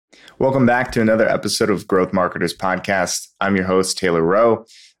Welcome back to another episode of Growth Marketers Podcast. I'm your host, Taylor Rowe.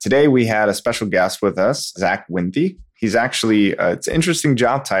 Today, we had a special guest with us, Zach Winthe. He's actually, it's an interesting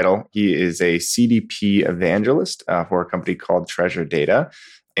job title. He is a CDP evangelist for a company called Treasure Data.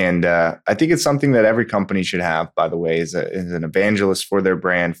 And I think it's something that every company should have, by the way, is an evangelist for their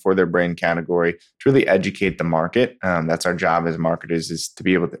brand category, to really educate the market. That's our job as marketers, is to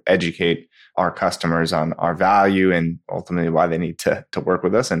be able to educate our customers on our value and ultimately why they need to work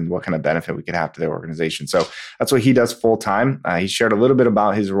with us and what kind of benefit we could have to their organization. So that's what he does full time. He shared a little bit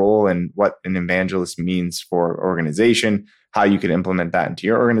about his role and what an evangelist means for organization, how you could implement that into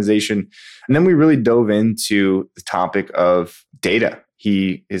your organization. And then we really dove into the topic of data.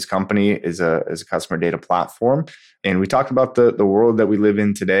 His company is a customer data platform. And we talked about the world that we live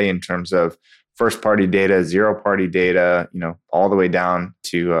in today in terms of first party data, zero party data, all the way down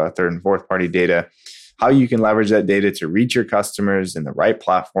to third and fourth party data, how you can leverage that data to reach your customers in the right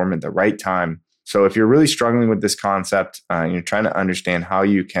platform at the right time. So if you're really struggling with this concept, you're trying to understand how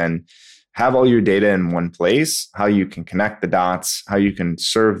you can have all your data in one place, how you can connect the dots, how you can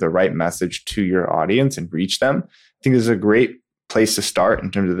serve the right message to your audience and reach them, I think this is a great place to start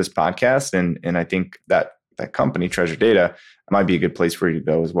in terms of this podcast. And I think that company, Treasure Data, might be a good place for you to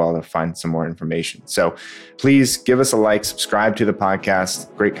go as well to find some more information. So please give us a like, subscribe to the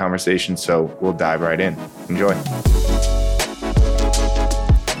podcast. Great conversation. So we'll dive right in. Enjoy.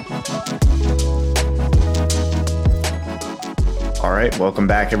 All right. Welcome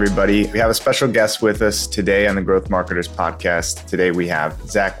back, everybody. We have a special guest with us today on the Growth Marketers Podcast. Today we have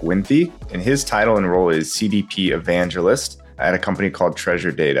Zach Winthe, and his title and role is CDP Evangelist at a company called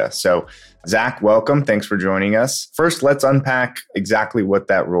Treasure Data. So Zach, welcome. Thanks for joining us. First, let's unpack exactly what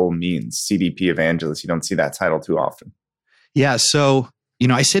that role means, CDP Evangelist. You don't see that title too often. Yeah. So,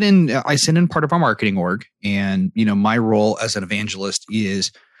 I sit in part of our marketing org, and, my role as an evangelist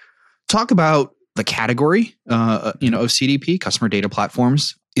is talk about the category, of CDP, customer data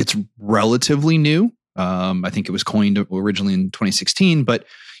platforms. It's relatively new. I think it was coined originally in 2016, but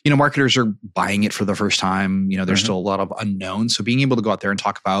marketers are buying it for the first time. There's still a lot of unknowns. So being able to go out there and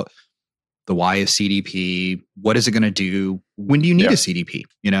talk about the why of CDP, what is it going to do? When do you need a CDP?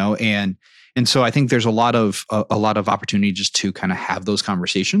 And so I think there's a lot of opportunity just to kind of have those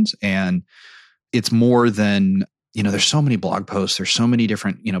conversations. And it's more than, there's so many blog posts, there's so many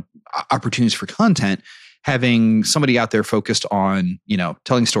different, opportunities for content. Having somebody out there focused on,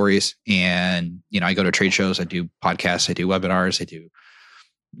 telling stories. And, I go to trade shows, I do podcasts, I do webinars, I do,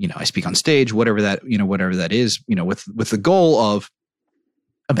 I speak on stage, whatever that is, with the goal of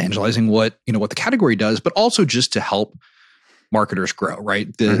evangelizing what the category does, but also just to help marketers grow,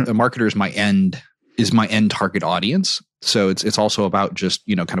 right? The marketer is my end target audience. So it's also about just,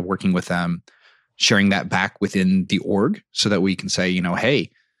 kind of working with them, sharing that back within the org so that we can say,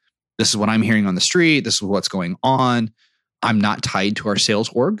 hey, this is what I'm hearing on the street. This is what's going on. I'm not tied to our sales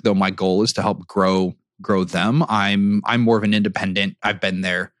org, though my goal is to help grow them. I'm more of an independent. I've been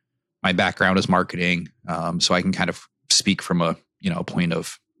there. My background is marketing. So I can kind of speak from a point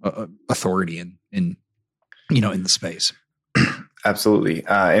of authority in the space. Absolutely.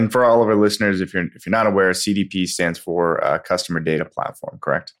 And for all of our listeners, if you're not aware, CDP stands for Customer Data Platform,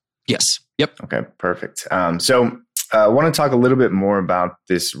 correct? Yes. Yep. Okay, perfect. So I want to talk a little bit more about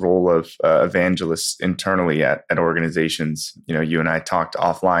this role of evangelists internally at organizations. You and I talked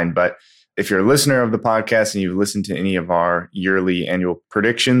offline, but if you're a listener of the podcast and you've listened to any of our yearly annual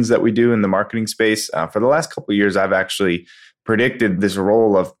predictions that we do in the marketing space, for the last couple of years, I've actually predicted this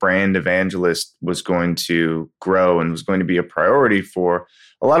role of brand evangelist was going to grow and was going to be a priority for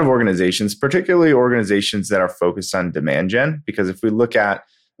a lot of organizations, particularly organizations that are focused on demand gen. Because if we look at,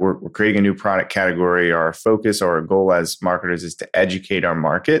 we're creating a new product category, our focus or our goal as marketers is to educate our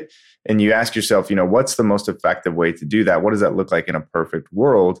market. And you ask yourself, what's the most effective way to do that? What does that look like in a perfect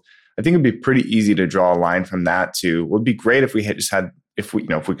world? I think it'd be pretty easy to draw a line from that to, well, it'd be great if we if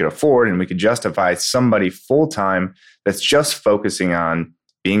we could afford and we could justify somebody full-time that's just focusing on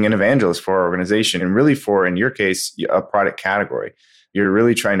being an evangelist for our organization and really for, in your case, a product category. You're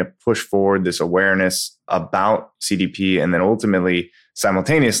really trying to push forward this awareness about CDP and then ultimately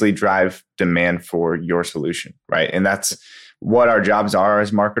simultaneously drive demand for your solution, right? And that's what our jobs are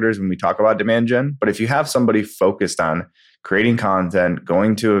as marketers when we talk about demand gen. But if you have somebody focused on creating content,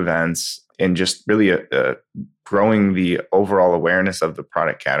 going to events, and just really growing the overall awareness of the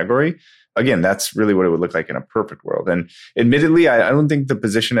product category, again, that's really what it would look like in a perfect world. And admittedly, I don't think the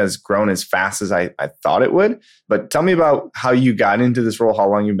position has grown as fast as I thought it would. But tell me about how you got into this role, how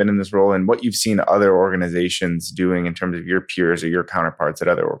long you've been in this role, and what you've seen other organizations doing in terms of your peers or your counterparts at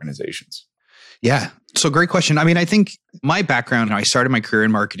other organizations. Yeah. So great question. I mean, I think my background, I started my career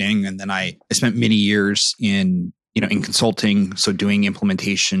in marketing, and then I spent many years in consulting. So doing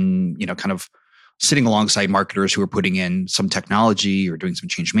implementation, kind of sitting alongside marketers who are putting in some technology or doing some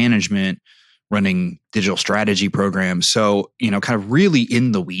change management, running digital strategy programs. So, kind of really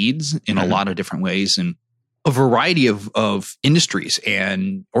in the weeds in a lot of different ways and a variety of industries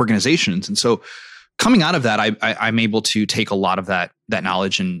and organizations. And so coming out of that, I'm able to take a lot of that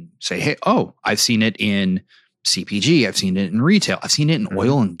knowledge and say, hey, I've seen it in CPG, I've seen it in retail, I've seen it in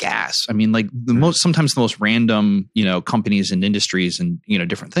oil and gas. I mean, like sometimes the most random, companies and industries and,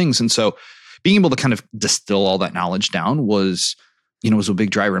 different things. And so being able to kind of distill all that knowledge down was a big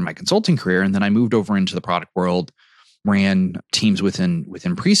driver in my consulting career. And then I moved over into the product world, ran teams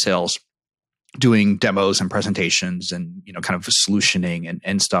within pre-sales, doing demos and presentations and, kind of solutioning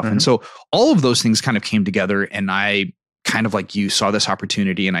and stuff. And so all of those things kind of came together, and I kind of like you saw this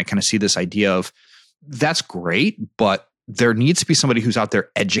opportunity, and I kind of see this idea of that's great, but there needs to be somebody who's out there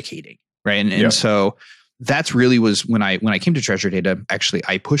educating. Right. And so that's really was when I came to Treasure Data, actually,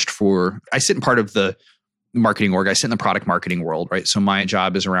 I sit in part of the marketing org. I sit in the product marketing world, right? So my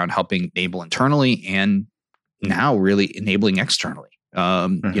job is around helping enable internally and now really enabling externally,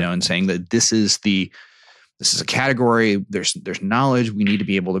 and saying that this is a category, there's knowledge. We need to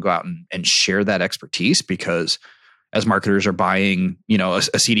be able to go out and share that expertise, because as marketers are buying, a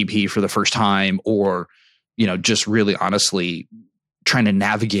CDP for the first time, or, just really honestly trying to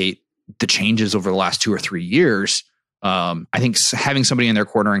navigate the changes over the last 2 or 3 years, I think having somebody in their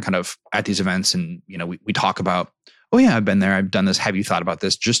corner and kind of at these events, and we talk about, oh yeah, I've been there, I've done this. Have you thought about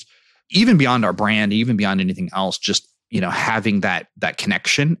this? Just even beyond our brand, even beyond anything else, just having that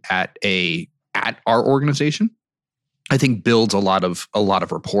connection at our organization, I think builds a lot of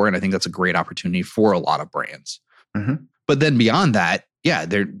rapport, and I think that's a great opportunity for a lot of brands. But then beyond that,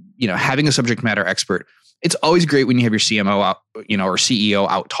 they're having a subject matter expert. It's always great when you have your CMO out, or CEO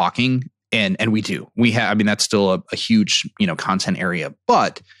out talking. And we do. That's still a huge, content area,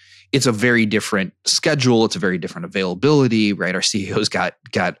 but it's a very different schedule. It's a very different availability, right? Our CEO's got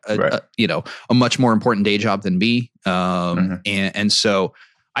a much more important day job than me. And so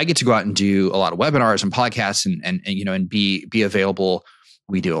I get to go out and do a lot of webinars and podcasts and be available.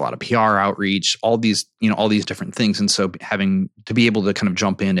 We do a lot of PR outreach, all these different things. And so having to be able to kind of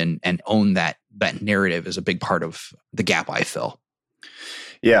jump in and own that narrative is a big part of the gap I fill.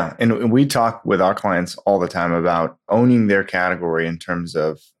 Yeah. And we talk with our clients all the time about owning their category in terms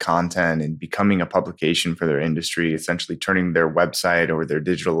of content and becoming a publication for their industry, essentially turning their website or their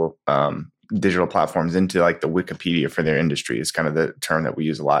digital platforms into like the Wikipedia for their industry is kind of the term that we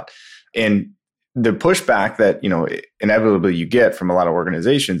use a lot. And the pushback that, inevitably you get from a lot of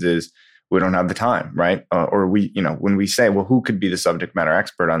organizations is we don't have the time, right? Or when we say, well, who could be the subject matter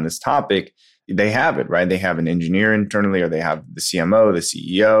expert on this topic? They have it, right? They have an engineer internally, or they have the CMO, the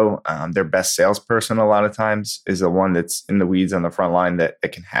CEO. Their best salesperson a lot of times is the one that's in the weeds on the front line that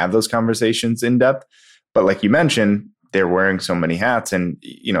can have those conversations in depth. But like you mentioned, they're wearing so many hats. And,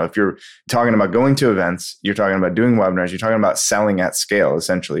 if you're talking about going to events, you're talking about doing webinars, you're talking about selling at scale,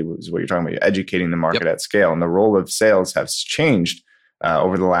 essentially, is what you're talking about. You're educating the market at scale. And the role of sales has changed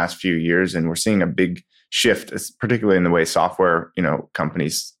over the last few years. And we're seeing a big shift, particularly in the way software,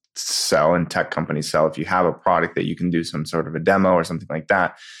 companies sell and tech companies sell. If you have a product that you can do some sort of a demo or something like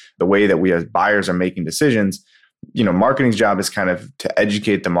that, the way that we as buyers are making decisions, marketing's job is kind of to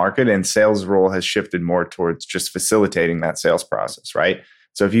educate the market, and sales role has shifted more towards just facilitating that sales process, right?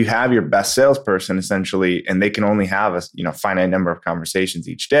 So if you have your best salesperson essentially, and they can only have a finite number of conversations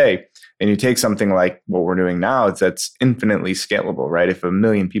each day, and you take something like what we're doing now, that's infinitely scalable, right? If 1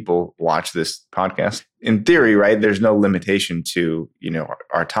 million people watch this podcast, in theory, right, there's no limitation to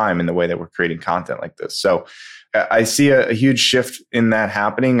our time in the way that we're creating content like this. So I see a huge shift in that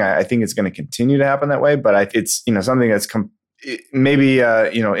happening. I think it's going to continue to happen that way, but it's something that's maybe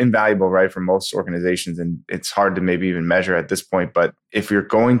invaluable, right, for most organizations, and it's hard to maybe even measure at this point. But if you're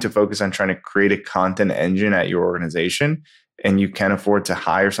going to focus on trying to create a content engine at your organization, and you can afford to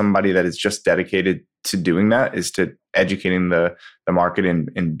hire somebody that is just dedicated to doing that, is to educating the market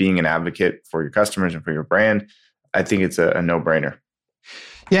and being an advocate for your customers and for your brand, I think it's a no-brainer.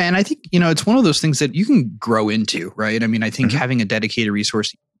 Yeah. And I think, it's one of those things that you can grow into, right? I mean, I think having a dedicated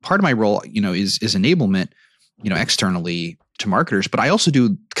resource, part of my role, is enablement, externally to marketers, but I also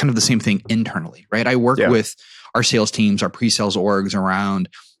do kind of the same thing internally, right? I work with our sales teams, our pre-sales orgs around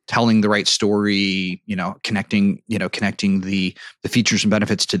telling the right story, connecting the features and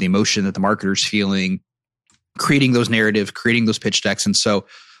benefits to the emotion that the marketer's feeling, creating those narratives, creating those pitch decks. And so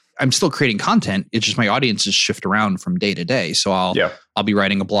I'm still creating content. It's just my audiences shift around from day to day. So I'll be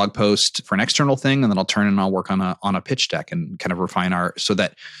writing a blog post for an external thing, and then I'll turn and I'll work on a pitch deck and kind of refine so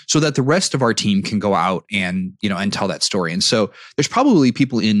that the rest of our team can go out and tell that story. And so there's probably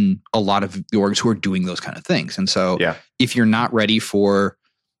people in a lot of the orgs who are doing those kind of things. And so if you're not ready for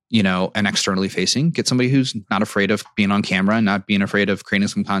an externally facing, get somebody who's not afraid of being on camera and not being afraid of creating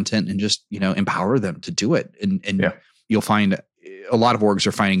some content, and just empower them to do it. And you'll find a lot of orgs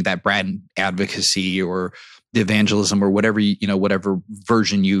are finding that brand advocacy or the evangelism or whatever whatever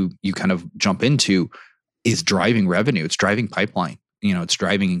version you kind of jump into is driving revenue. It's driving pipeline. It's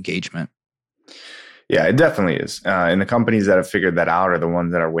driving engagement. Yeah, it definitely is. And the companies that have figured that out are the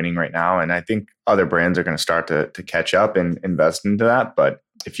ones that are winning right now. And I think other brands are going to start to catch up and invest into that. But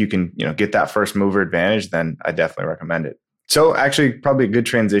if you can, get that first mover advantage, then I definitely recommend it. So actually probably a good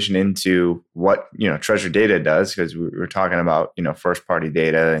transition into what, Treasure Data does, because we were talking about, first party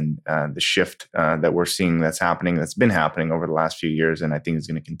data and the shift that we're seeing that's been happening over the last few years. And I think is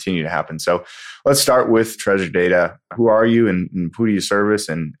going to continue to happen. So let's start with Treasure Data. Who are you and who do you service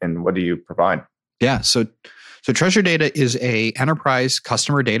and what do you provide? Yeah. So Treasure Data is a enterprise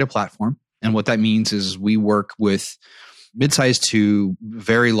customer data platform. And what that means is we work with mid-sized to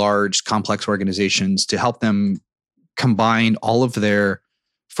very large, complex organizations to help them combine all of their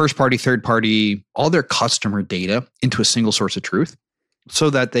first party, third party, all their customer data into a single source of truth so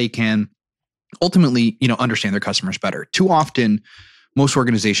that they can ultimately, understand their customers better. Too often, most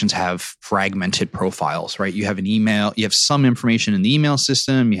organizations have fragmented profiles, right? You have an email, you have some information in the email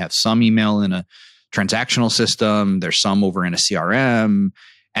system, you have some email in a transactional system, there's some over in a CRM.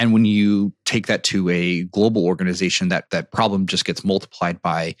 And when you take that to a global organization, that problem just gets multiplied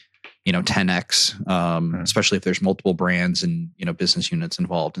by 10x, especially if there's multiple brands and, business units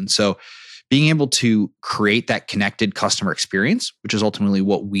involved. And so being able to create that connected customer experience, which is ultimately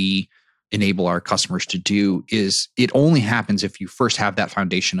what we enable our customers to do, is it only happens if you first have that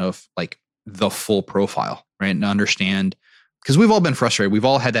foundation of like the full profile, right? And understand, because we've all been frustrated. We've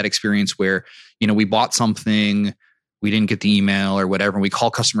all had that experience where, we bought something, we didn't get the email or whatever, and we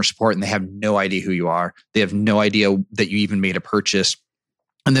call customer support and they have no idea who you are. They have no idea that you even made a purchase.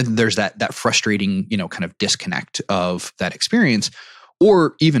 And then there's that frustrating, kind of disconnect of that experience.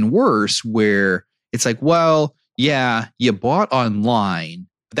 Or even worse, where it's like, well, yeah, you bought online,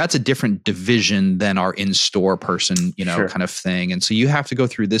 but that's a different division than our in-store person, Sure. kind of thing. And so you have to go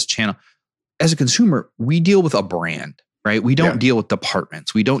through this channel. As a consumer, we deal with a brand, right? We don't deal with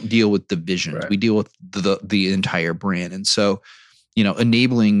departments. We don't deal with divisions. Right. We deal with the entire brand. And so,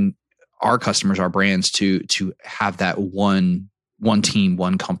 enabling our customers, our brands to have that one team,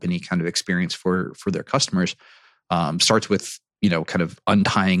 one company kind of experience for their customers starts with, kind of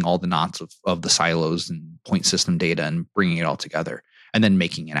untying all the knots of the silos and point system data and bringing it all together and then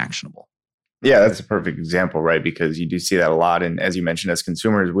making it actionable. Yeah, that's a perfect example, right? Because you do see that a lot. And as you mentioned, as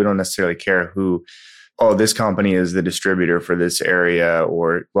consumers, we don't necessarily care who, this company is the distributor for this area,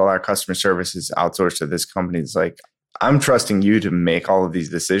 or, well, our customer service is outsourced to this company. It's like, I'm trusting you to make all of these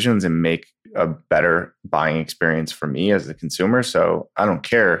decisions and make a better buying experience for me as a consumer. So I don't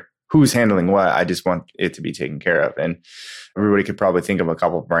care who's handling what. I just want it to be taken care of. And everybody could probably think of a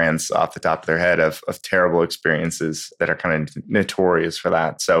couple of brands off the top of their head of terrible experiences that are kind of notorious for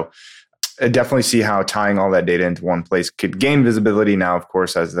that. So I definitely see how tying all that data into one place could gain visibility. Now, of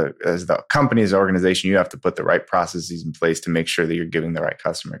course, as the company, as the organization, you have to put the right processes in place to make sure that you're giving the right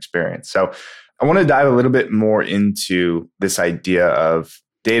customer experience. So I want to dive a little bit more into this idea of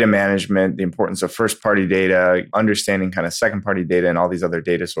data management, the importance of first-party data, understanding kind of second-party data and all these other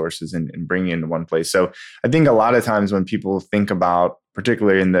data sources and bringing it into one place. So I think a lot of times when people think about,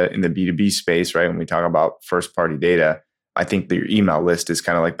 particularly in the B2B space, right, when we talk about first-party data, I think that your email list is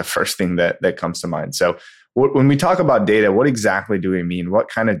kind of like the first thing that comes to mind. So when we talk about data, what exactly do we mean? What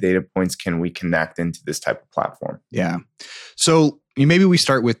kind of data points can we connect into this type of platform? Yeah. So maybe we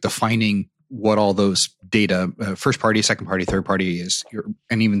start with defining what all those data, first party, second party, third party is,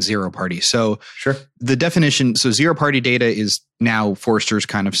 and even zero party. So sure. The definition, so zero party data is now Forrester's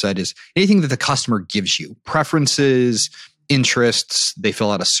kind of said is anything that the customer gives you, preferences, interests, they fill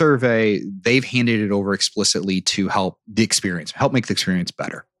out a survey, they've handed it over explicitly to help make the experience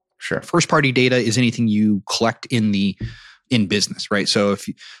better. Sure. First party data is anything you collect in business, right? So if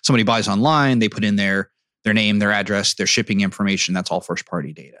somebody buys online, they put in their name, their address, their shipping information, that's all first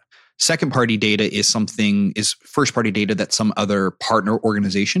party data. Second party data is first party data that some other partner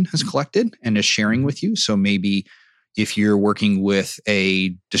organization has collected and is sharing with you. So maybe if you're working with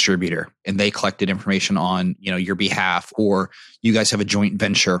a distributor and they collected information on, your behalf, or you guys have a joint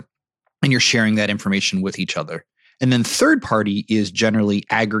venture and you're sharing that information with each other. And then third party is generally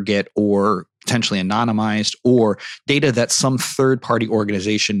aggregate or potentially anonymized, or data that some third party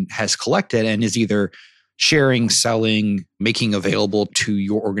organization has collected and is either sharing, selling, making available to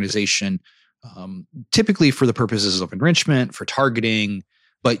your organization, typically for the purposes of enrichment, for targeting,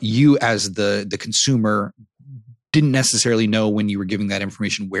 but you as the consumer didn't necessarily know when you were giving that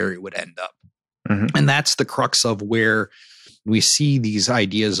information where it would end up. Mm-hmm. And that's the crux of where we see these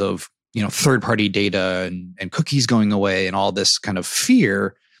ideas of, third party data and cookies going away and all this kind of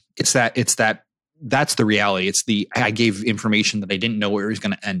fear. That's the reality. It's I gave information that I didn't know where it was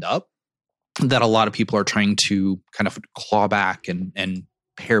going to end up, that a lot of people are trying to kind of claw back and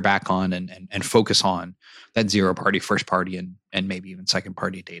pare back on and focus on that zero party, first party, and maybe even second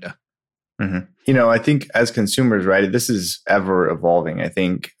party data. Mm-hmm. I think as consumers, right, this is ever evolving. I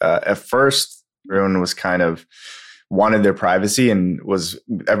think at first everyone was kind of wanted their privacy and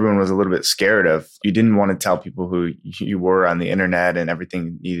everyone was a little bit scared of, you didn't want to tell people who you were on the internet and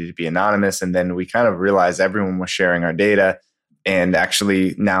everything needed to be anonymous. And then we kind of realized everyone was sharing our data. And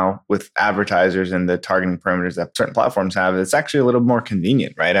actually now with advertisers and the targeting parameters that certain platforms have, it's actually a little more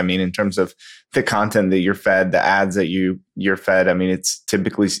convenient, right? I mean, in terms of the content that you're fed, the ads that you're fed, I mean,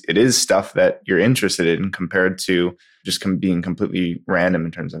 it is stuff that you're interested in compared to just being completely random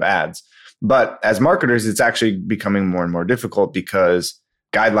in terms of ads. But as marketers, it's actually becoming more and more difficult because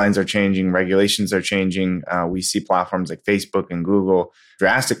guidelines are changing, regulations are changing. We see platforms like Facebook and Google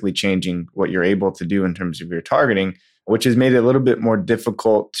drastically changing what you're able to do in terms of your targeting, which has made it a little bit more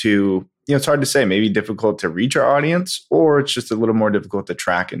difficult to, it's hard to say, maybe difficult to reach our audience, or it's just a little more difficult to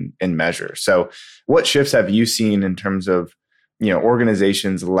track and measure. So what shifts have you seen in terms of,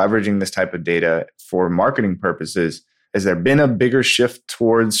 organizations leveraging this type of data for marketing purposes? Has there been a bigger shift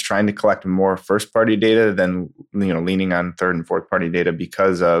towards trying to collect more first-party data than, leaning on third and fourth-party data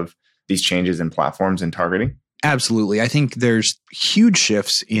because of these changes in platforms and targeting? Absolutely. I think there's huge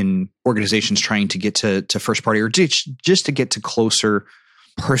shifts in organizations trying to get to first party, or just to get to closer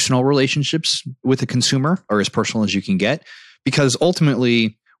personal relationships with the consumer, or as personal as you can get. Because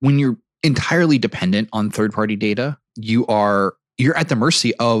ultimately, when you're entirely dependent on third party data, you're at the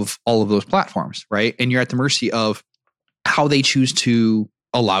mercy of all of those platforms, right? And you're at the mercy of how they choose to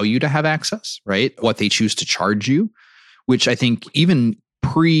allow you to have access, right? What they choose to charge you, which I think even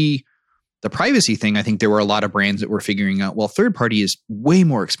the privacy thing, I think there were a lot of brands that were figuring out, well, third party is way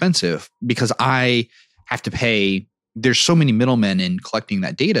more expensive because I have to pay. There's so many middlemen in collecting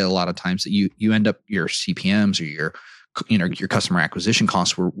that data a lot of times that you end up, your CPMs or your customer acquisition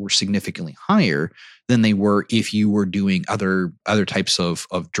costs were significantly higher than they were if you were doing other types of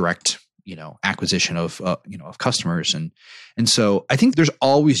direct acquisition of customers. And so I think there's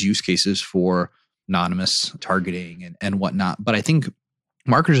always use cases for anonymous targeting and whatnot. But I think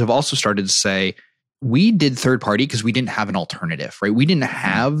marketers have also started to say, we did third party because we didn't have an alternative, right? We didn't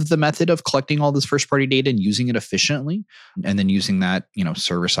have the method of collecting all this first party data and using it efficiently, and then using that,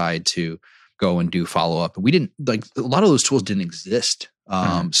 server side to go and do follow up. We didn't, like, a lot of those tools didn't exist.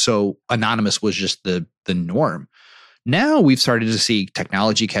 So anonymous was just the norm. Now we've started to see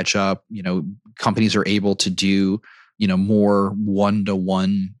technology catch up. Companies are able to do, more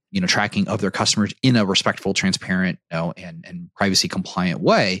one-to-one, tracking of their customers in a respectful, transparent, and privacy compliant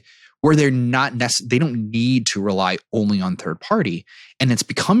way, where they don't need to rely only on third party. And it's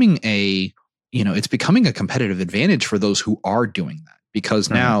becoming a competitive advantage for those who are doing that. Because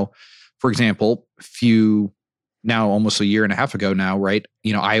now, for example, almost a year and a half ago now, right?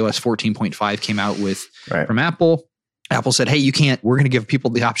 iOS 14.5 came out from Apple. Apple said, hey, we're going to give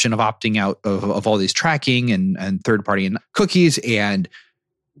people the option of opting out of all these tracking and third party and cookies. And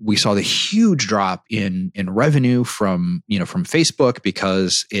we saw the huge drop in revenue from Facebook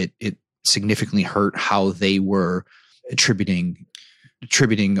because it significantly hurt how they were attributing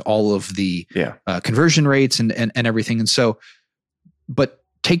all of the conversion rates and everything. And so, but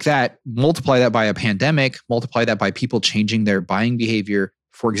take that, multiply that by a pandemic, multiply that by people changing their buying behavior.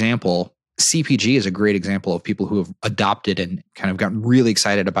 For example, CPG is a great example of people who have adopted and kind of gotten really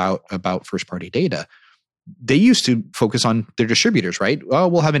excited about first party data. They used to focus on their distributors, right? Oh,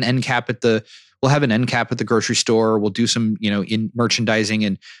 we'll have an end cap at the grocery store. We'll do some, in merchandising,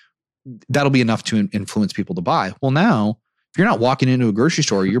 and that'll be enough to influence people to buy. Well, now if you're not walking into a grocery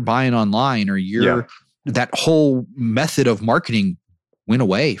store, you're buying online, or that whole method of marketing went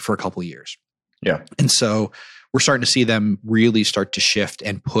away for a couple of years. Yeah. And so we're starting to see them really start to shift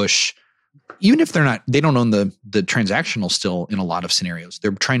and push. Even if they don't own the transactional still in a lot of scenarios,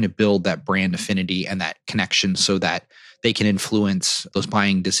 they're trying to build that brand affinity and that connection so that they can influence those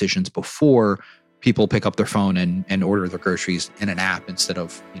buying decisions before people pick up their phone and order their groceries in an app instead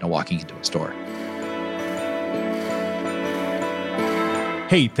of walking into a store.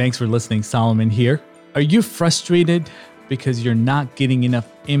 Hey, thanks for listening. Solomon here. Are you frustrated because you're not getting enough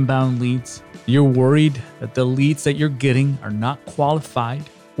inbound leads? You're worried that the leads that you're getting are not qualified?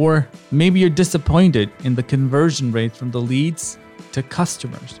 Or maybe you're disappointed in the conversion rates from the leads to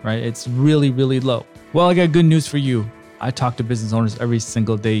customers, right? It's really, really low. Well, I got good news for you. I talk to business owners every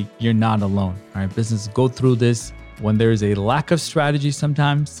single day. You're not alone, all right? Businesses go through this when there's a lack of strategy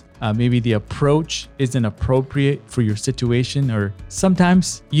sometimes. Maybe the approach isn't appropriate for your situation, or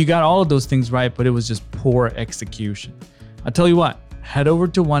sometimes you got all of those things right, but it was just poor execution. I'll tell you what, head over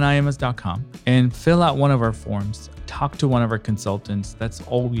to oneims.com and fill out one of our forms. Talk to one of our consultants. That's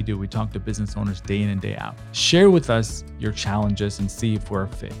all we do. We talk to business owners day in and day out. Share with us your challenges and see if we're a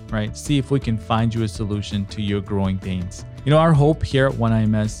fit, right? See if we can find you a solution to your growing pains. You know, our hope here at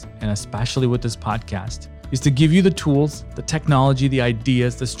OneIMS, and especially with this podcast, is to give you the tools, the technology, the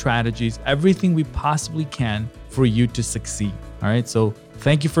ideas, the strategies, everything we possibly can for you to succeed. All right. So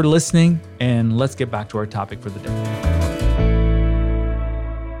thank you for listening, and let's get back to our topic for the day.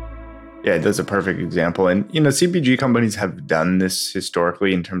 Yeah, that's a perfect example. And, CPG companies have done this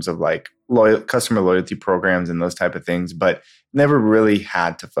historically in terms of like customer loyalty programs and those type of things, but never really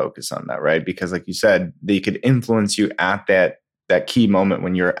had to focus on that, right? Because like you said, they could influence you at that key moment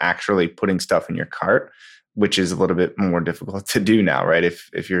when you're actually putting stuff in your cart, which is a little bit more difficult to do now, right?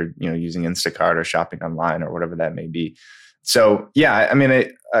 If you're, using Instacart or shopping online or whatever that may be. So yeah, I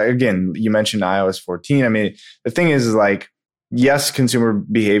mean, again, you mentioned iOS 14. I mean, the thing is like, yes, consumer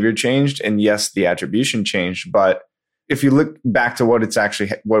behavior changed, and yes, the attribution changed. But if you look back to what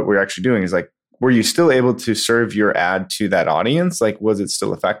we're actually doing is like, were you still able to serve your ad to that audience? Like, was it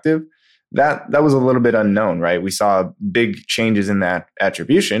still effective? That was a little bit unknown, right? We saw big changes in that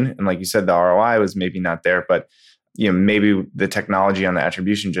attribution. And like you said, the ROI was maybe not there, but maybe the technology on the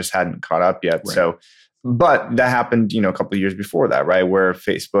attribution just hadn't caught up yet. Right. So, but that happened, a couple of years before that, right? Where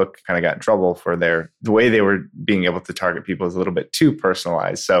Facebook kind of got in trouble for the way they were being able to target people is a little bit too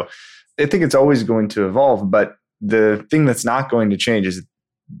personalized. So I think it's always going to evolve, but the thing that's not going to change is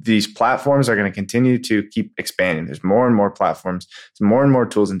these platforms are going to continue to keep expanding. There's more and more platforms, there's more and more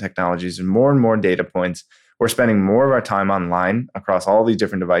tools and technologies, and more data points. We're spending more of our time online across all these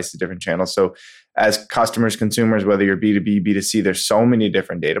different devices, different channels. So as customers, consumers, whether you're B2B, B2C, there's so many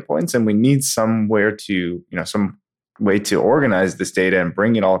different data points, and we need some way to organize this data and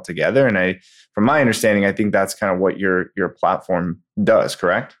bring it all together. And from my understanding, I think that's kind of what your platform does,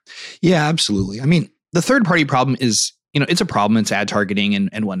 correct? Yeah, absolutely. I mean, the third party problem is, it's a problem. It's ad targeting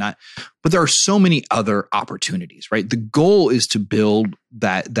and whatnot, but there are so many other opportunities, right? The goal is to build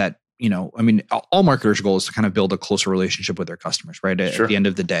all marketers' goal is to kind of build a closer relationship with their customers, right? Sure. At the end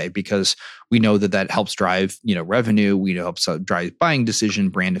of the day, because we know that helps drive, revenue, we know helps drive buying decision,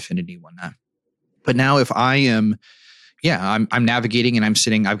 brand affinity, whatnot. But now if I am, I'm navigating and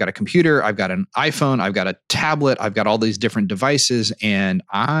I've got a computer, I've got an iPhone, I've got a tablet, I've got all these different devices, and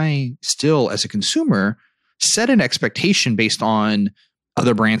I still, as a consumer, set an expectation based on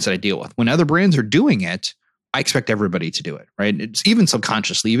other brands that I deal with. When other brands are doing it, I expect everybody to do it, right? It's even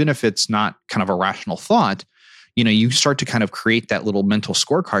subconsciously, even if it's not kind of a rational thought, you start to kind of create that little mental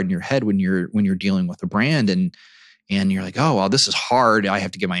scorecard in your head when you're dealing with a brand, and you're like, oh, well, this is hard. I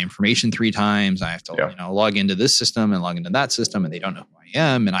have to get my information 3 times. I have to log into this system and log into that system, and they don't know who I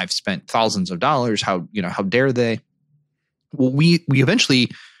am, and I've spent thousands of dollars. How dare they? Well, we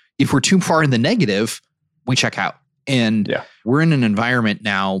eventually, if we're too far in the negative, we check out. And we're in an environment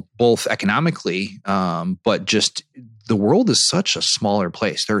now, both economically, but just the world is such a smaller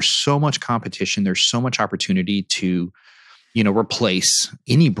place. There's so much competition. There's so much opportunity to, replace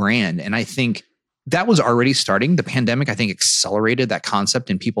any brand. And I think that was already starting. The pandemic, I think, accelerated that concept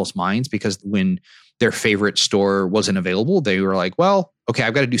in people's minds, because when their favorite store wasn't available, they were like, well, okay,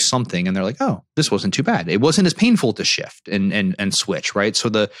 I've got to do something. And they're like, oh, this wasn't too bad. It wasn't as painful to shift and switch, right? So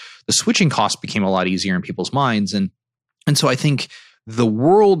the switching cost became a lot easier in people's minds. And so I think the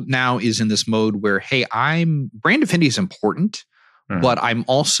world now is in this mode where, hey, brand affinity is important, but I'm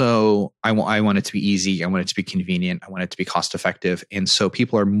also, I want it to be easy. I want it to be convenient. I want it to be cost effective. And so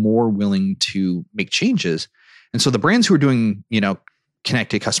people are more willing to make changes. And so the brands who are doing,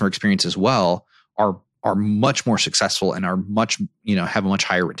 connected customer experience as well are much more successful and are much, have a much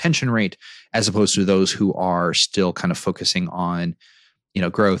higher retention rate, as opposed to those who are still kind of focusing on,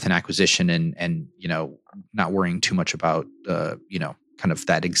 growth and acquisition and not worrying too much about, kind of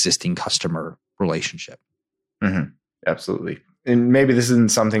that existing customer relationship. Mm-hmm. Absolutely. And maybe this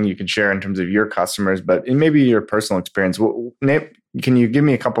isn't something you could share in terms of your customers, but in maybe your personal experience, can you give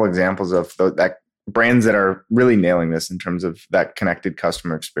me a couple examples of that brands that are really nailing this in terms of that connected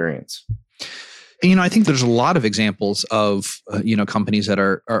customer experience? I think there's a lot of examples of companies that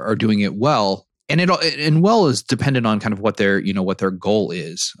are doing it well, and well is dependent on kind of what their goal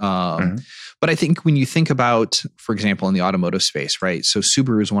is. But I think when you think about, for example, in the automotive space, right? So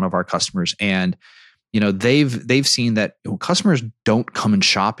Subaru is one of our customers, and they've seen that customers don't come and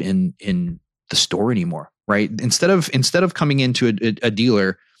shop in the store anymore, right? Instead of coming into a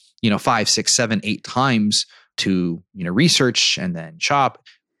dealer, 5, 6, 7, 8 times to research and then shop.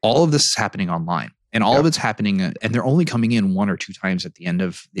 All of this is happening online, and all of it's happening, and they're only coming in 1 or 2 times at the end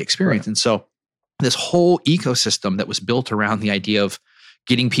of the experience. Right. And so this whole ecosystem that was built around the idea of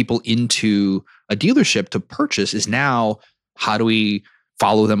getting people into a dealership to purchase is now, how do we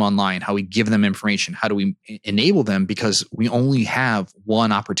follow them online? How we give them information? How do we enable them? Because we only have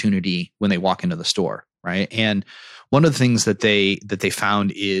one opportunity when they walk into the store, right? And one of the things that they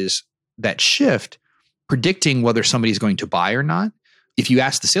found is that shift, predicting whether somebody's going to buy or not. If you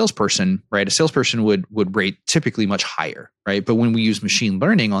ask the salesperson, right, a salesperson would rate typically much higher, right? But when we use machine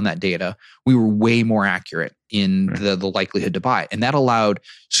learning on that data, we were way more accurate in the likelihood to buy. And that allowed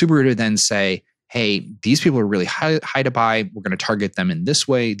Subaru to then say, hey, these people are really high to buy. We're going to target them in this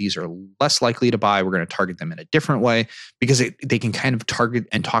way. These are less likely to buy. We're going to target them in a different way, because they can kind of target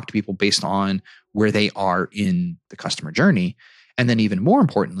and talk to people based on where they are in the customer journey. And then even more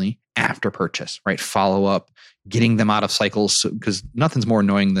importantly, after purchase, right? Follow up, getting them out of cycles, because nothing's more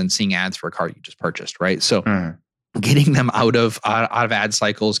annoying than seeing ads for a car you just purchased, right? So getting them out of ad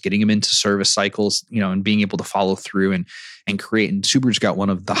cycles, getting them into service cycles, and being able to follow through and create. And Subaru's got one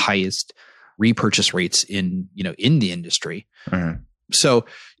of the highest repurchase rates in the industry. So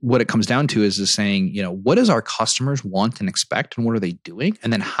what it comes down to is saying, what does our customers want and expect, and what are they doing?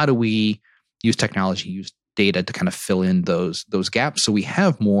 And then how do we use technology, use data to kind of fill in those gaps, so we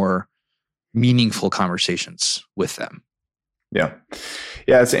have more meaningful conversations with them. Yeah,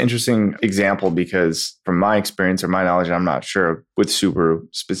 it's an interesting example, because from my experience or my knowledge, I'm not sure with Subaru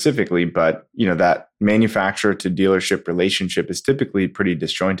specifically, but that manufacturer to dealership relationship is typically pretty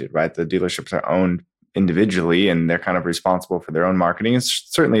disjointed, right? The dealerships are owned individually, and they're kind of responsible for their own marketing. And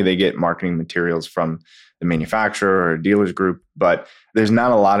certainly they get marketing materials from the manufacturer or dealers group, but there's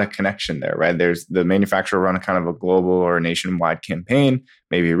not a lot of connection there, right? There's the manufacturer run a kind of a global or a nationwide campaign,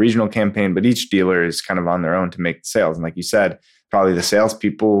 maybe a regional campaign, but each dealer is kind of on their own to make the sales. And like you said, probably the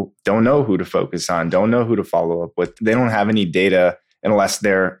salespeople don't know who to focus on, don't know who to follow up with. They don't have any data unless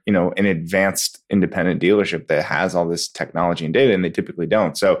they're, an advanced independent dealership that has all this technology and data, and they typically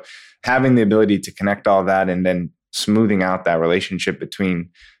don't. So having the ability to connect all that and then smoothing out that relationship between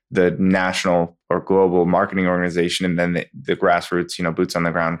the national or global marketing organization and then the grassroots, boots on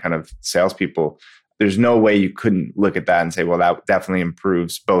the ground kind of salespeople, there's no way you couldn't look at that and say, well, that definitely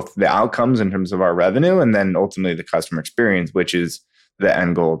improves both the outcomes in terms of our revenue and then ultimately the customer experience, which is the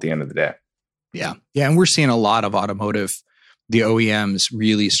end goal at the end of the day. Yeah. And we're seeing a lot of automotive, the OEMs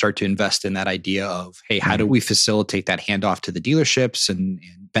really start to invest in that idea of, hey, how do we facilitate that handoff to the dealerships and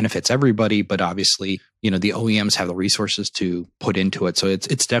benefits everybody? But obviously, the OEMs have the resources to put into it. So it's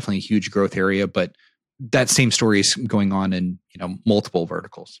definitely a huge growth area, but that same story is going on in, multiple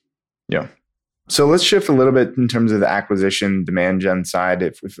verticals. Yeah. So let's shift a little bit in terms of the acquisition demand gen side.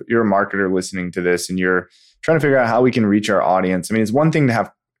 If you're a marketer listening to this and you're trying to figure out how we can reach our audience, I mean, it's one thing to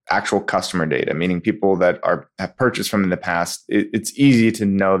have actual customer data, meaning people that have purchased from in the past. It's easy to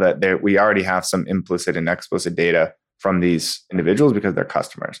know that we already have some implicit and explicit data from these individuals because they're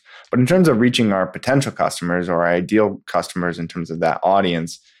customers. But in terms of reaching our potential customers or our ideal customers in terms of that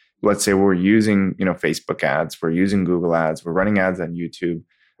audience, let's say we're using, Facebook ads, we're using Google ads, we're running ads on YouTube,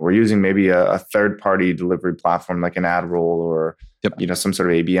 we're using maybe a third-party delivery platform like an AdRoll or some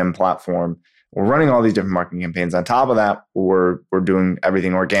sort of ABM platform. We're running all these different marketing campaigns. On top of that, we're doing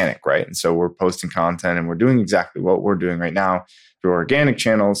everything organic, right? And so we're posting content and we're doing exactly what we're doing right now through organic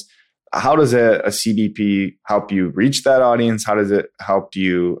channels. How does a CDP help you reach that audience? How does it help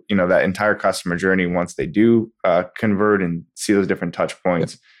you, that entire customer journey once they do convert and see those different touch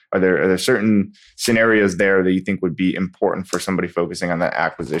points? Are there certain scenarios there that you think would be important for somebody focusing on that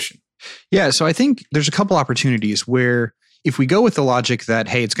acquisition? Yeah, so I think there's a couple opportunities where if we go with the logic that,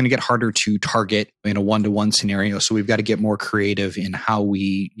 hey, it's going to get harder to target in a one-to-one scenario, so we've got to get more creative in how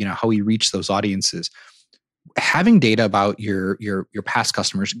we reach those audiences. Having data about your past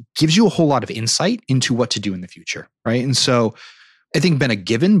customers gives you a whole lot of insight into what to do in the future, right? And so I think been a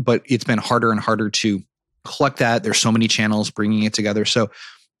given, but it's been harder and harder to collect that. There's so many channels bringing it together. So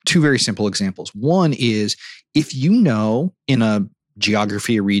two very simple examples. One is if you know in a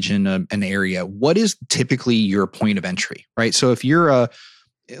geography, a region, an area, what is typically your point of entry, right? So if you're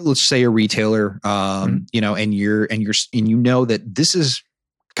let's say a retailer, and you know that this is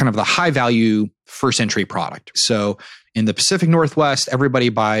kind of the high value first entry product. So in the Pacific Northwest, everybody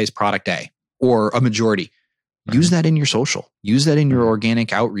buys product A or a majority. Use that in your social, use that in your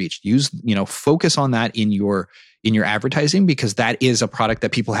organic outreach, focus on that in your advertising, because that is a product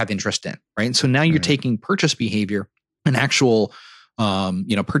that people have interest in, right? So now you're taking purchase behavior and actual,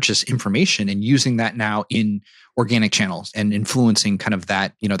 purchase information and using that now in organic channels and influencing kind of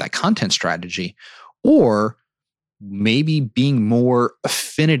that, that content strategy, or maybe being more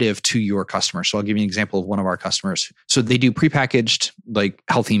affinitive to your customer. So I'll give you an example of one of our customers. So they do prepackaged like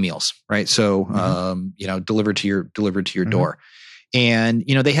healthy meals, right? So, delivered to your door. And,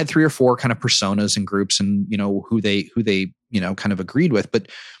 they had 3 or 4 kind of personas and groups and, who they kind of agreed with, but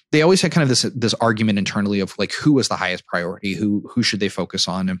they always had kind of this argument internally of like, who was the highest priority? Who should they focus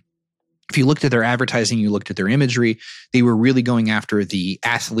on? And if you looked at their advertising, you looked at their imagery, they were really going after the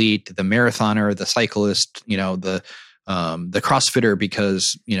athlete, the marathoner, the cyclist, the CrossFitter,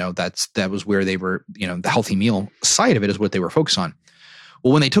 because, that was where they were, the healthy meal side of it is what they were focused on.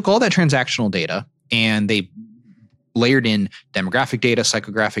 Well, when they took all that transactional data and they layered in demographic data,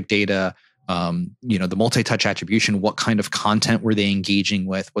 psychographic data, the multi-touch attribution, what kind of content were they engaging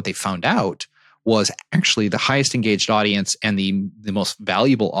with? What they found out was actually the highest engaged audience and the most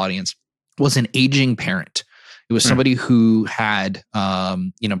valuable audience was an aging parent. It was somebody who had,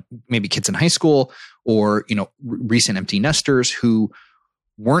 maybe kids in high school or, recent empty nesters who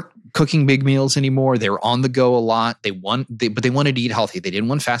weren't cooking big meals anymore. They were on the go a lot. But they wanted to eat healthy. They didn't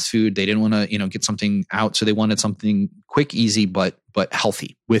want fast food. They didn't want to, get something out. So they wanted something quick, easy, but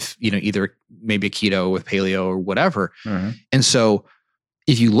healthy with, either maybe a keto with paleo or whatever. And so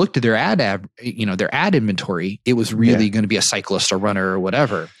if you looked at their ad inventory, it was really going to be a cyclist or runner or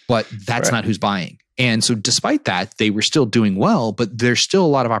whatever, but that's not who's buying. And so despite that, they were still doing well, but there's still a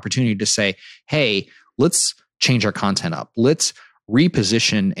lot of opportunity to say, hey, let's change our content up. Let's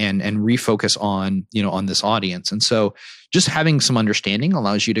reposition and refocus on, on this audience. And so just having some understanding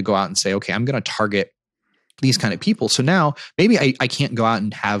allows you to go out and say, okay, I'm going to target these kind of people. So now maybe I can't go out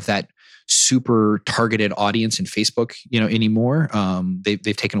and have that super targeted audience in Facebook, anymore.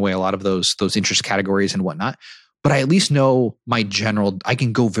 They've taken away a lot of those interest categories and whatnot. But I at least know I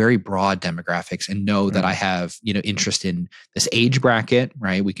can go very broad demographics and know that I have, interest in this age bracket,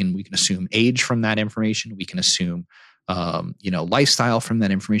 right? We can assume age from that information. We can assume, lifestyle from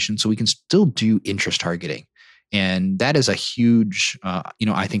that information. So we can still do interest targeting. And that is a huge,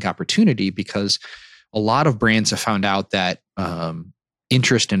 I think opportunity, because a lot of brands have found out that,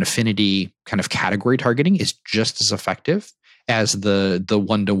 interest and affinity kind of category targeting is just as effective as the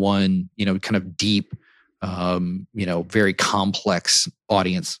one-to-one, kind of deep, very complex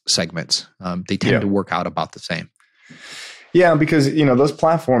audience segments. They tend to work out about the same. Yeah, because, those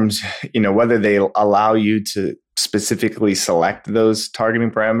platforms, whether they allow you to specifically select those targeting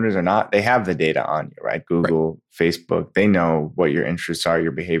parameters or not, they have the data on you, right? Google, Facebook, they know what your interests are,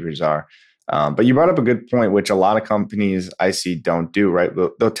 your behaviors are. But you brought up a good point, which a lot of companies I see don't do, right?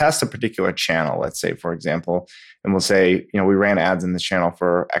 They'll test a particular channel, let's say, for example, and we'll say, we ran ads in this channel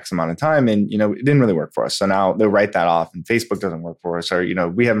for X amount of time and, it didn't really work for us. So now they'll write that off and Facebook doesn't work for us, or,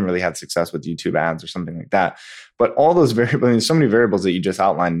 we haven't really had success with YouTube ads or something like that. But all those variables, there's so many variables that you just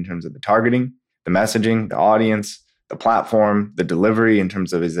outlined in terms of the targeting, the messaging, the audience, the platform, the delivery in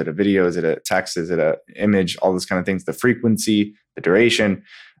terms of, is it a video, is it a text, is it an image, all those kind of things, the frequency, the duration.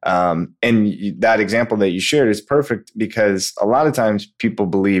 And that example that you shared is perfect, because a lot of times people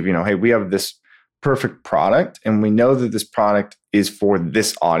believe, hey, we have this perfect product and we know that this product is for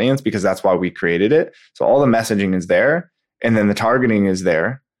this audience because that's why we created it. So all the messaging is there and then the targeting is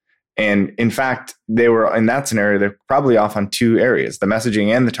there. And in fact, they were in that scenario, they're probably off on 2 areas. The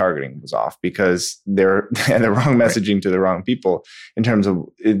messaging and the targeting was off because they're the wrong messaging to the wrong people in terms of,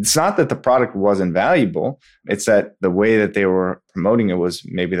 it's not that the product wasn't valuable. It's that the way that they were promoting it was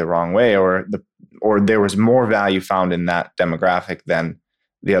maybe the wrong way, or there was more value found in that demographic than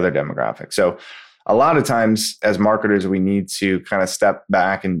the other demographic. So a lot of times as marketers, we need to kind of step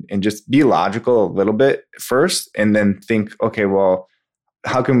back and just be logical a little bit first, and then think, okay, well,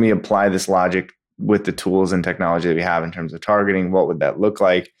 how can we apply this logic with the tools and technology that we have in terms of targeting? What would that look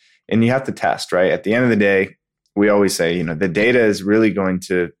like? And you have to test, right? At the end of the day, we always say, the data is really going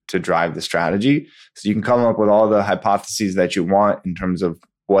to drive the strategy. So you can come up with all the hypotheses that you want in terms of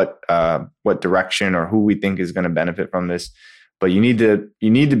what direction or who we think is going to benefit from this. But you need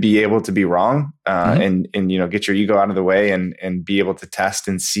to be able to be wrong and get your ego out of the way and be able to test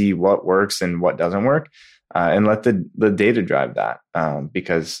and see what works and what doesn't work. and let the data drive that,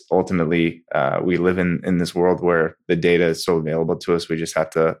 because ultimately we live in this world where the data is so available to us. We just have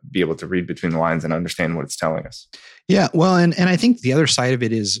to be able to read between the lines and understand what it's telling us. Yeah, well, and I think the other side of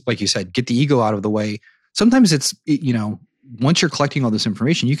it is, like you said, get the ego out of the way. Sometimes it's, once you're collecting all this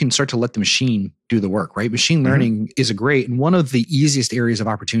information, you can start to let the machine do the work, right? Machine learning is a great, and one of the easiest areas of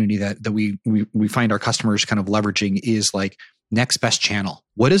opportunity that we find our customers kind of leveraging is like next best channel.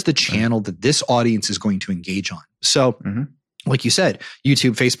 What is the channel that this audience is going to engage on? So like you said,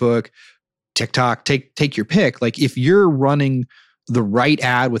 YouTube, Facebook, TikTok, take your pick. Like if you're running the right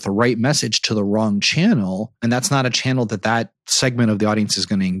ad with the right message to the wrong channel, and that's not a channel that segment of the audience is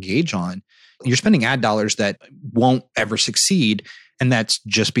going to engage on, you're spending ad dollars that won't ever succeed. And that's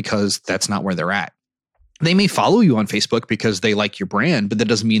just because that's not where they're at. They may follow you on Facebook because they like your brand, but that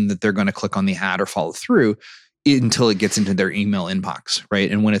doesn't mean that they're going to click on the ad or follow through until it gets into their email inbox, right?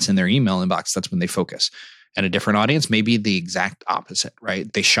 And when it's in their email inbox, that's when they focus. And a different audience may be the exact opposite,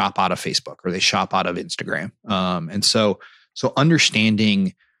 right? They shop out of Facebook or they shop out of Instagram. And so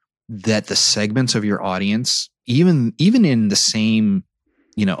understanding that the segments of your audience, even in the same,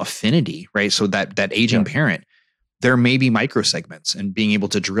 affinity, right? So that aging parent, there may be micro segments, and being able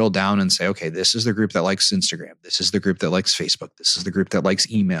to drill down and say, okay, this is the group that likes Instagram. This is the group that likes Facebook. This is the group that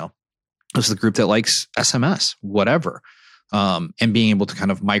likes email. This is the group that likes SMS, whatever. And being able to kind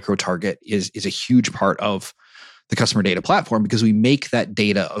of micro target is a huge part of the customer data platform, because we make that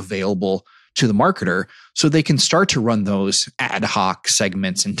data available to the marketer so they can start to run those ad hoc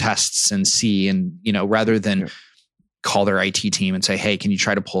segments and tests and see, and, rather than call their IT team and say, hey, can you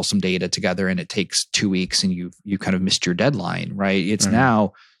try to pull some data together? And it takes 2 weeks and you kind of missed your deadline, right? It's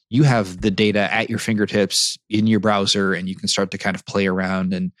now you have the data at your fingertips in your browser, and you can start to kind of play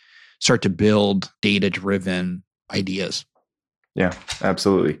around and start to build data-driven ideas. Yeah,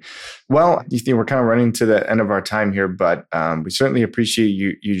 absolutely. Well, we're kind of running to the end of our time here, but we certainly appreciate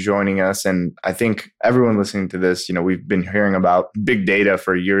you joining us. And I think everyone listening to this, we've been hearing about big data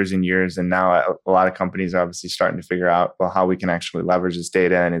for years and years. And now a lot of companies are obviously starting to figure out, well, how we can actually leverage this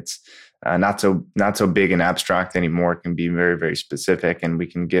data. And it's not so big and abstract anymore. It can be very, very specific. And we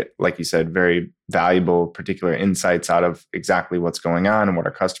can get, like you said, very valuable particular insights out of exactly what's going on and what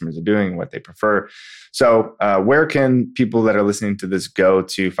our customers are doing and what they prefer. So where can people that are listening to this go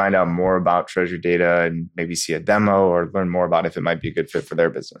to find out more about Treasure Data and maybe see a demo or learn more about if it might be a good fit for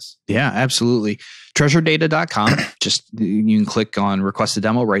their business? Yeah, absolutely. TreasureData.com. Just you can click on request a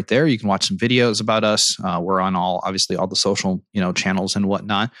demo right there. You can watch some videos about us. We're on all the social channels and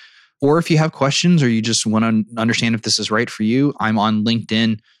whatnot. Or if you have questions or you just want to understand if this is right for you, I'm on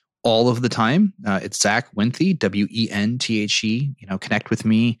LinkedIn all of the time. It's Zach Wenthe, Wenthe. Connect with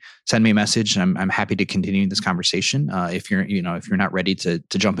me, send me a message. I'm happy to continue this conversation. If you're not ready to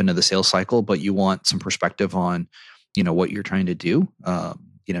jump into the sales cycle, but you want some perspective on, what you're trying to do, I'm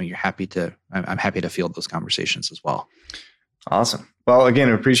happy to field those conversations as well. Awesome. Well, again,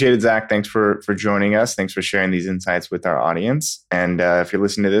 I appreciate it, Zach. Thanks for joining us. Thanks for sharing these insights with our audience. And if you're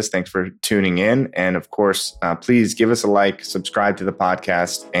listening to this, thanks for tuning in. And of course, please give us a like, subscribe to the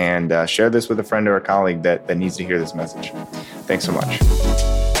podcast, and share this with a friend or a colleague that needs to hear this message. Thanks so much.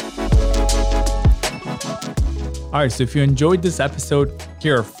 All right, so if you enjoyed this episode,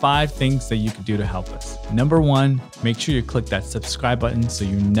 here are 5 things that you could do to help us. Number 1, make sure you click that subscribe button so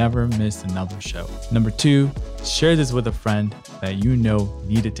you never miss another show. Number 2, share this with a friend that you know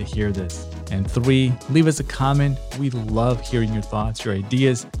needed to hear this. And 3, leave us a comment. We love hearing your thoughts, your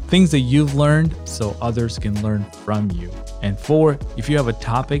ideas, things that you've learned so others can learn from you. And 4, if you have a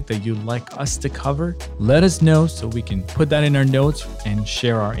topic that you'd like us to cover, let us know so we can put that in our notes and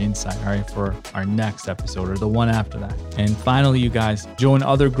share our insight, all right, for our next episode or the one after that. And finally, you guys, join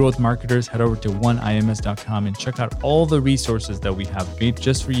other growth marketers. Head over to oneims.com and check out all the resources that we have made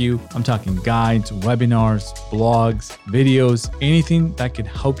just for you. I'm talking guides, webinars, blogs, videos, anything that could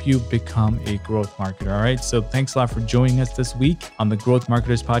help you become a growth marketer. All right. So thanks a lot for joining us this week on the Growth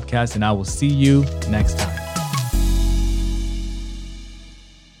Marketers Podcast, and I will see you next time.